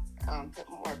to put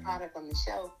more product on the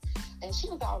shelf, and she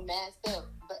was all masked up,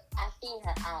 but I seen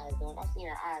her eyes, and when I seen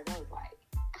her eyes, I was like,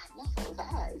 I know those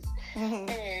eyes.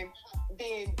 And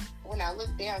then when I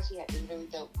looked down, she had this really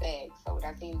dope bag. So when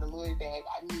I seen the Louis bag,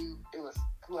 I knew it was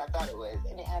who I thought it was,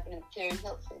 and it happened to Carrie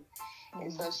Hilton.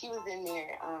 And so she was in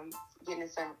there getting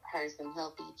her some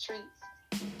healthy treats.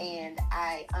 And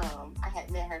I had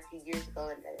met her a few years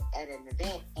ago at an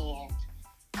event, and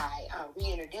I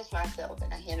reintroduced myself,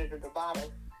 and I handed her the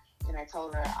bottle, and I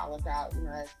told her all about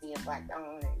us being Black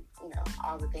owned, and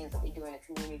all the things that we do in the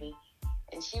community.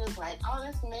 And she was like, "Oh,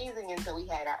 that's amazing!" And so we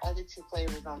had our other two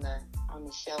flavors on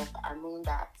the shelf, our Moon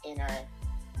Dot and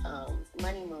our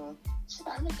Money Moon. She's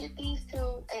like, "I'm gonna get these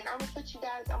two, and I'm gonna put you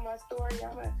guys on my story.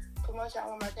 I'm gonna promote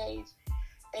y'all on my page."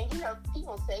 And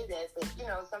people say that, but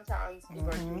sometimes people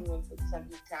are genuine, but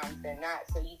sometimes they're not.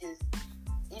 So you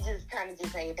just kind of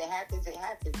just say, if it happens, it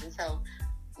happens. And so,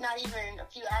 not even a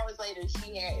few hours later,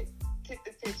 she had took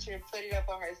the picture, put it up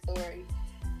on her story.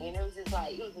 And it was just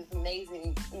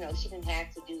amazing. She didn't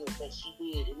have to do it, but she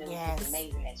did. And it was just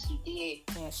amazing that she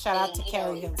did. Yeah, shout out to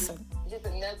Carrie Hilton. Just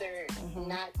another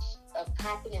notch of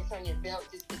confidence on your belt,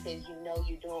 just because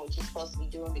you're doing what you're supposed to be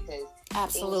doing, because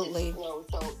absolutely things just flow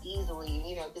so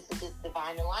easily. This is just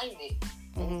divine alignment.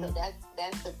 And so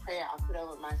that's the prayer I put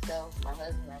over myself, my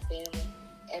husband, my family,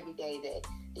 every day, that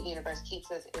the universe keeps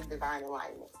us in divine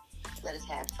alignment. Let us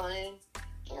have fun.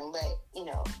 And let,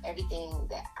 everything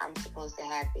that I'm supposed to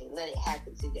happen, let it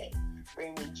happen today.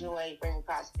 Bring me joy, bring me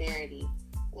prosperity.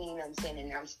 You know what I'm saying?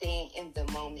 And I'm staying in the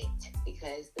moment,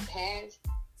 because the past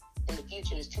and the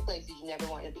future is two places you never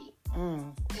want to be.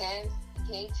 Past,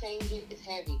 you can't change it. It's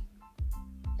heavy.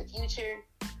 The future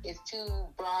is too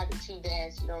broad and too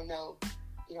vast. You don't know.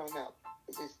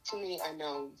 It's just too many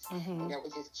unknowns. And that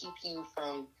would just keep you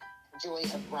from the joy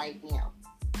of right now.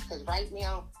 Because right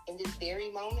now, in this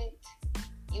very moment,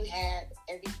 you have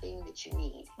everything that you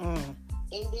need.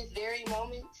 In this very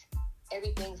moment,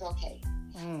 everything's okay.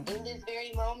 In this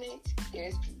very moment,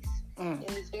 there's peace. In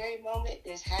this very moment,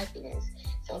 there's happiness.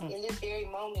 So in this very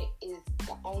moment is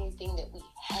the only thing that we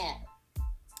have.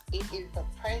 It is the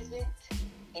present,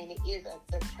 and it is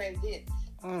the presence.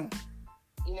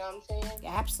 You know what I'm saying?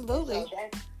 Absolutely. So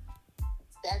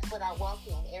that's what I walk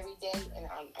in every day, and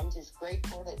I'm just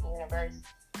grateful that the universe,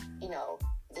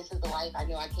 this is the life I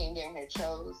know I came down here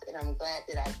chose, and I'm glad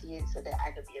that I did, so that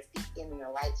I could be a beacon and a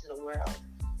light to the world,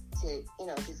 to,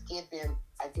 just give them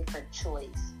a different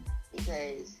choice,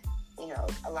 because,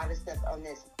 a lot of stuff on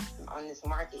this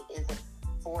market isn't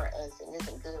for us and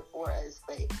isn't good for us,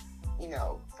 but,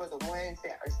 for the ones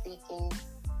that are seeking,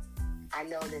 I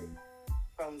know that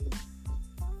from,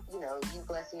 you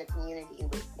blessing the community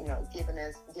with, giving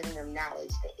them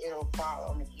knowledge, that it'll fall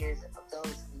on the ears of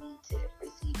those who need to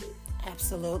receive it.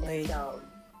 Absolutely. And so,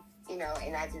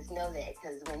 and I just know that,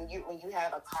 because when you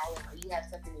have a calling, or you have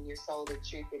something in your soul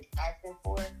that you've been asking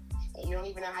for, and you don't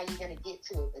even know how you're going to get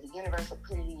to it, but the universe will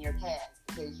put it in your path,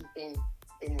 because you've been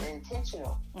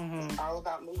intentional. It's all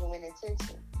about moving with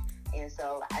intention. And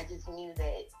so I just knew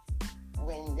that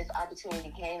when this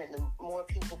opportunity came, and the more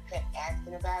people kept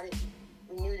asking about it,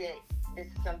 we knew that this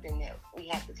is something that we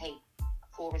have to take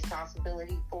full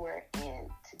responsibility for, and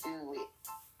to do it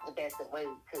the best way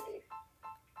we could.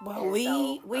 Well,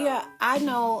 we are. I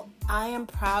know I am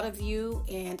proud of you.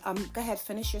 And go ahead,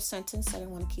 finish your sentence. I didn't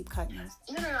want to keep cutting you.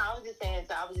 No. I was just saying.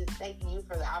 So I was just thanking you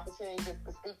for the opportunity just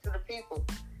to speak to the people.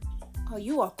 Oh,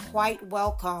 you are quite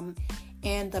welcome.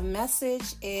 And the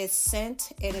message is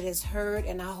sent, and it is heard,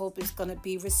 and I hope it's going to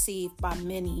be received by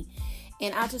many.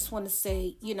 And I just want to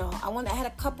say, I had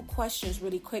a couple questions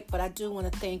really quick, but I do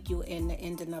want to thank you in the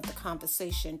ending of the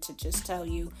conversation to just tell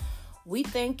you, we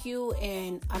thank you.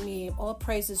 And I mean, all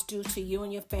praise is due to you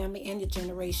and your family and your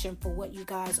generation for what you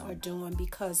guys are doing,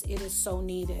 because it is so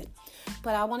needed.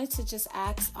 But I wanted to just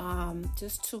ask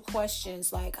just two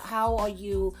questions. Like, how are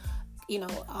you,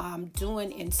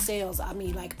 doing in sales? I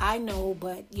mean, like, I know,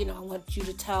 but, I want you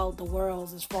to tell the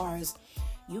world as far as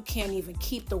you can't even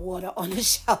keep the water on the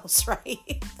shelves,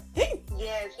 right?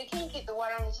 Yes, we can't keep the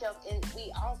water on the shelf. And we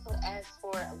also ask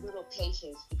for a little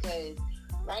patience, because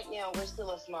right now we're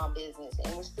still a small business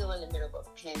and we're still in the middle of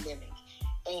a pandemic.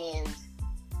 And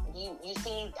you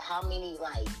see how many,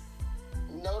 like,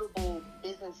 notable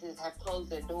businesses have closed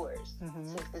their doors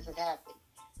since this has happened.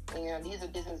 These are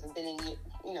businesses that have been in,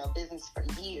 business for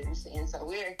years. And so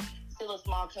we're still a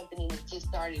small company that just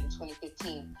started in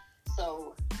 2015.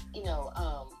 So, we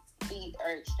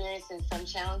are experiencing some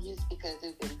challenges because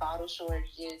there's been bottle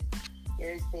shortages.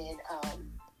 There's been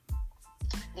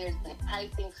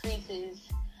price increases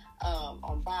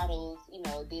on bottles. Then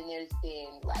there's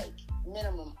been, like,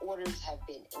 minimum orders have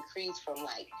been increased from,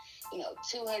 like,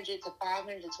 $200 to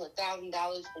 $500 to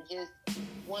 $1,000 for just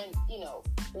one,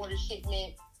 order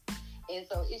shipment. And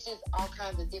so it's just all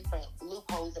kinds of different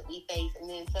loopholes that we face. And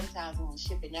then sometimes when we're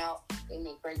shipping out, they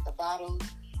may break the bottles.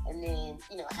 And then,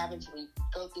 having to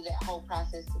go through that whole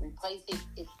process to replace it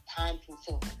is time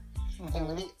consuming. And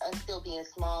with us still being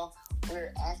small,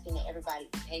 we're asking that everybody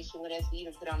be patient with us. We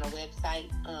even put on our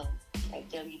website at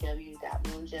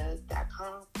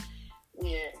www.moonjug.com,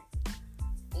 where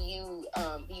you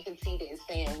can see that it's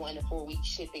saying 1 to 4 week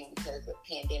shipping because of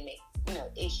pandemic,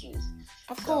 issues.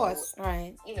 Of course,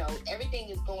 right. Everything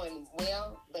is going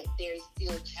well, but there's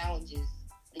still challenges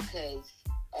because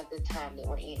of the time that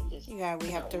we're in. You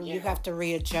have to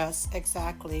readjust.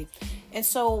 Exactly. And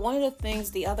so one of the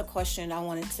things, the other question I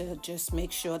wanted to just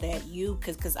make sure that you,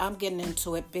 because I'm getting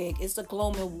into it big, is the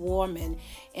global warming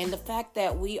and the fact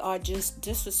that we are just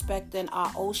disrespecting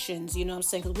our oceans, you know what I'm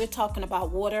saying? Because we're talking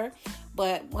about water,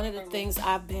 but one of the things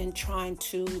I've been trying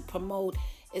to promote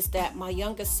is that my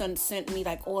youngest son sent me,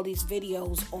 like, all these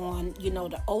videos on,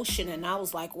 the ocean. And I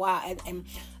was like, wow. And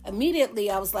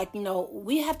immediately I was like,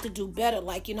 we have to do better.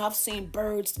 Like, I've seen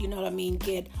birds,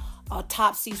 get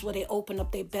autopsies where they open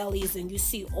up their bellies and you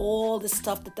see all the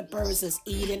stuff that the birds is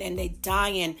eating and they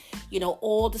dying,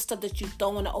 all the stuff that you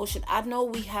throw in the ocean. I know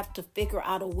we have to figure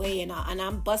out a way, and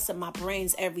I'm busting my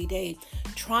brains every day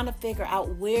trying to figure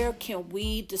out where can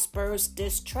we disperse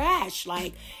this trash.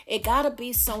 Like, it gotta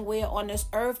be somewhere on this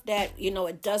earth that,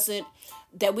 it doesn't,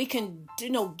 that we can,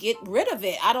 get rid of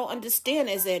it. I don't understand.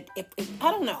 Is it,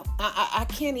 I don't know. I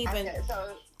can't even. Okay,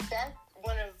 so that's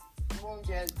one of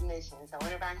Moonjug's missions. So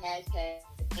one of our hashtags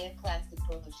is plastic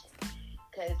pollution,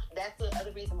 because that's the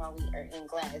other reason why we are in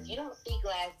glass. You don't see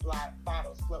glass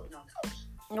bottles floating on the ocean.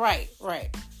 Right.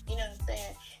 You know what I'm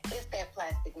saying? It's that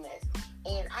plastic mess.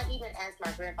 And I even asked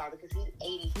my grandfather, because he's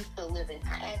 80, he's still living.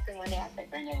 I asked him one day, I said,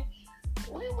 Granddad,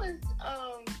 when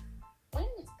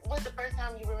was the first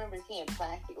time you remember seeing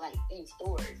plastic, like, in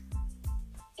stores?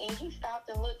 And he stopped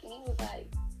and looked, and he was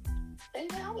like,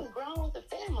 baby, I was grown with a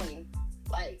family.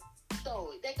 Like,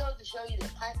 so that goes to show you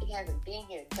that plastic hasn't been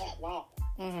here that long.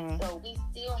 So we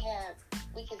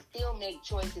can still make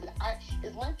choices.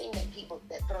 There's one thing that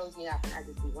throws me off, and I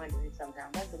just be wondering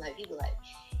sometimes. People like,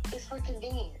 it's for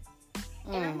convenience.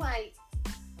 And I'm like,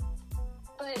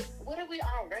 but what are we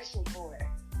all rushing for?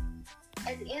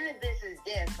 At the end of this is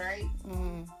death, right?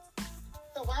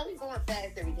 So why are we going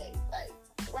fast every day? Like,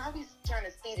 why are we trying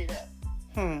to speed it up?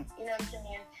 You know what I'm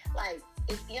saying? Like,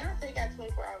 if Beyonce got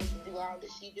 24 hours to do all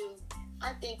that she do,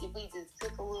 I think if we just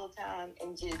took a little time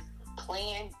and just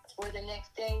plan for the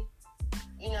next day,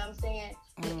 you know what I'm saying?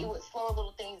 It would slow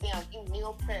little things down. You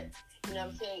meal prep, you know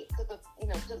what I'm saying? Cook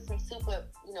some soup up,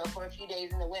 for a few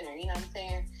days in the winter, you know what I'm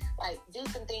saying? Like, do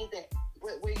some things that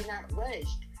where you're not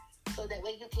rushed, so that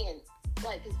way you can,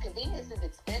 like, because convenience is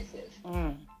expensive.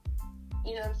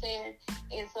 You know what I'm saying?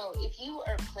 And so if you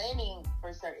are planning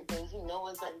for certain things, when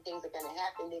certain things are going to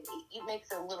happen, then it makes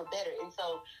it a little better. And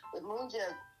so with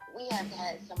Moonjug, we have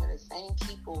had some of the same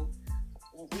people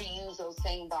reuse those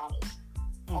same bottles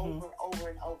over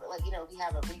and over. Like, we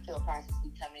have a refill process. We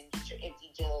come in, get your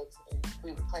empty jugs, and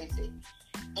we replace it.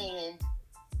 And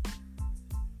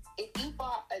if you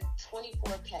bought a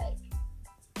 24-pack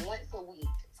once a week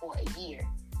for a year,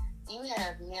 you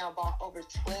have now bought over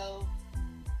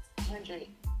 1,200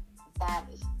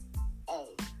 bottles of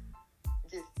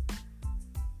just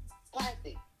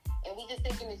plastic. And we just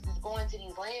thinking it's just going to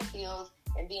these landfills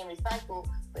and being recycled,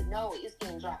 but no, it's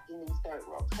getting dropped in these third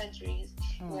world countries.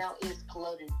 Now it's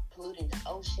polluting the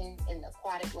ocean. ocean and the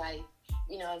aquatic life.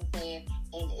 You know what I'm saying?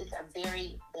 And it's a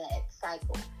very bad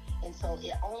cycle. And so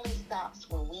it only stops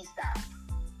when we stop.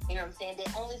 You know what I'm saying? They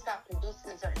only stop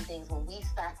producing certain things when we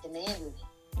stop demanding it.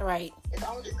 Right. It's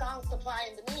all supply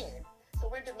and demand. So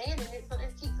we're demanding it, so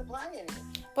let's keep supplying it.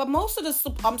 But most of the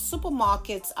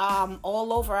supermarkets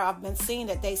all over, I've been seeing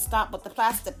that they stopped with the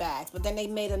plastic bags. But then they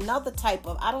made another type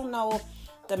of, I don't know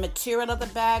the material of the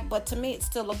bag, but to me it's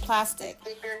still a plastic.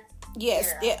 It's bigger.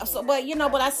 Yes, yeah. So, but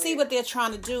but I see what they're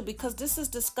trying to do, because this is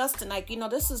disgusting. Like,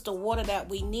 this is the water that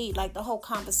we need. Like, the whole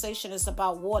conversation is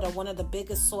about water, one of the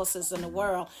biggest sources in the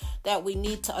world that we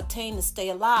need to attain to stay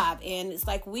alive. And it's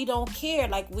like, we don't care.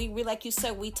 Like, we like you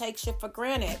said, we take shit for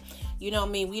granted. You know what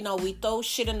I mean? We throw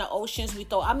shit in the oceans.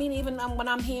 Even when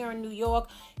I'm here in New York,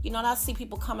 and I see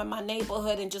people come in my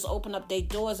neighborhood and just open up their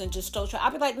doors and just throw shit. I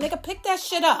be like, nigga, pick that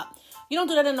shit up. You don't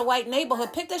do that in the white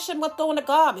neighborhood. Pick that shit and throw in the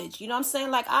garbage. You know what I'm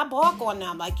saying? Like, I bark on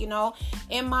them. Like, in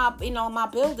my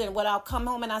building, when I'll come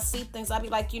home and I see things, I be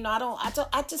like,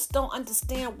 I just don't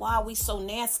understand why we so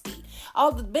nasty.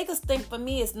 The biggest thing for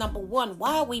me is, number one,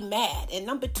 why are we mad? And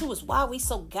number two is, why are we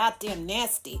so goddamn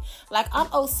nasty? Like, I'm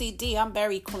OCD. I'm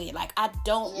very clean. Like, I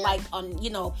don't like, and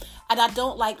I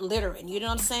don't like littering. You know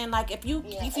what I'm saying? Like, if you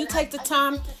take the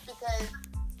time. I think it's because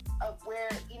of where,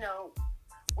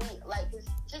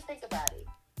 just think about it.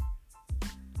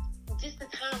 Just the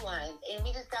timelines, and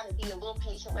we just got to be a little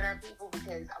patient with our people, because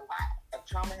a lot of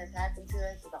trauma has happened to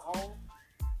us as a whole,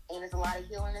 and there's a lot of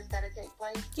healing that's got to take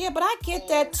place. Yeah, but I get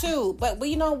that too. But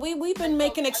we've been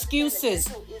making excuses.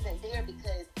 The mental isn't there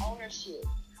because ownership.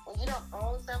 When you don't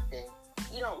own something,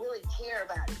 you don't really care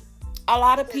about it. A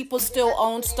lot of people still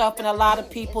own stuff, and a lot of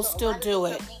people still do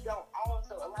it. We don't own,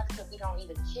 so a lot of stuff we don't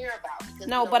even care about.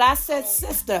 No, but I said,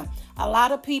 sister, a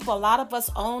lot of us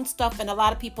own stuff, and a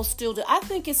lot of people still do. I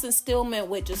think it's instillment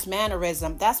with just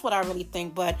mannerism. That's what I really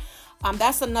think. But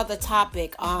that's another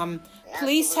topic.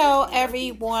 Please tell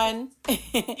everyone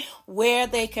where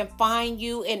they can find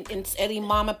you in any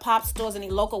mom and pop stores, any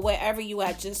local, wherever you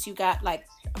at. Just, you got like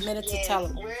a minute to tell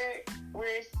them.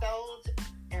 We're sold.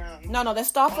 No, let's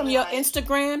start from your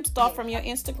Instagram. From your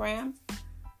Instagram.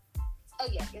 Oh,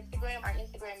 yeah, Instagram. Our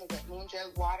Instagram is at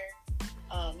Moonjug Water.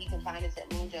 You can find us at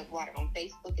Moonjug Water on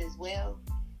Facebook as well.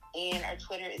 And our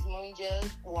Twitter is Moonjug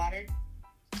Water.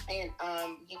 And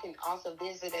you can also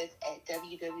visit us at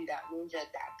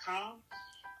www.moonjug.com.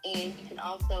 And you can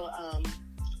also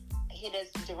hit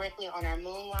us directly on our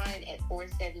Moon line at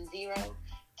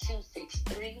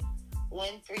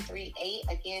 470-263-1338.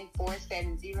 Again,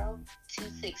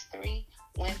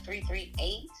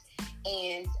 470-263-1338.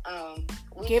 And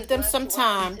give them some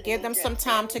time. Give them some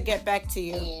time to get back to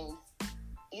you. And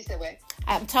you said what?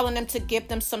 I'm telling them to give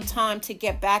them some time to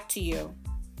get back to you.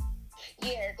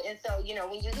 Yes, and so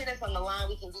when you hit us on the line,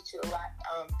 we can get you a lot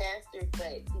faster.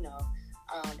 But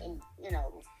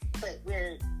but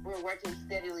we're working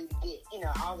steadily to get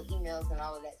all the emails and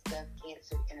all of that stuff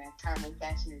answered in a timely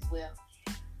fashion as well.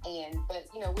 But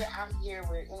we're out here,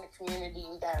 we're in the community,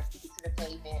 we got our feet to the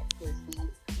pavement because we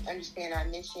understand our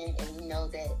mission, and we know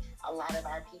that a lot of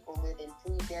our people live in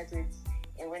food deserts,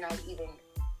 and we don't even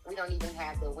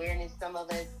have the awareness, some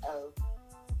of us, of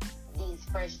these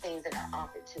fresh things that are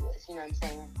offered to us. You know what I'm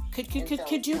saying?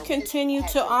 Could you continue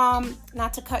to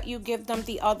not to cut you, give them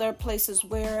the other places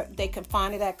where they can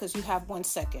find it at, because you have 1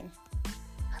 second.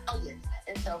 Oh yes.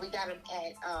 And so we got them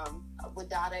at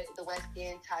Wadata, the West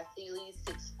End, Tassili,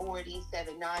 640,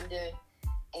 Savananda,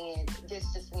 and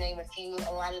just to name a few.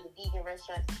 A lot of the vegan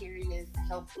restaurants, curious,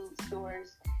 health food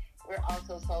stores. We're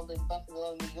also sold in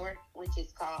Buffalo, New York, which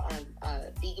is called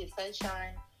Vegan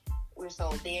Sunshine. We're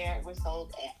sold there. We're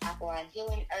sold at Alkaline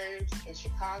Healing Herbs in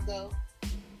Chicago,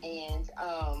 and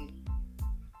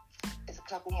there's a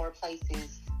couple more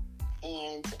places.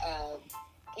 And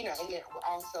and then we're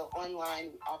also online.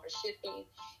 We offer shipping,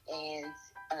 and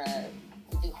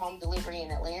we do home delivery in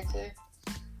Atlanta.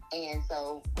 And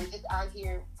so we're just out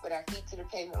here with our feet to the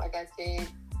pavement, like I said,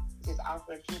 just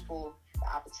offering people the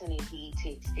opportunity to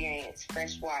experience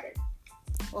fresh water.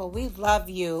 Well, we love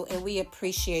you and we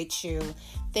appreciate you.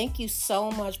 Thank you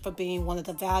so much for being one of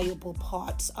the valuable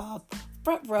parts of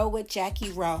Front Row with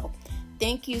Jackie Rowe.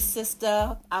 Thank you,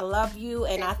 sister. I love you,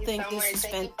 and I think this is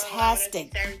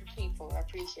fantastic. Thank you for allowing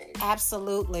us to serve people. I appreciate it.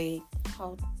 Absolutely.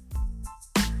 Hold on.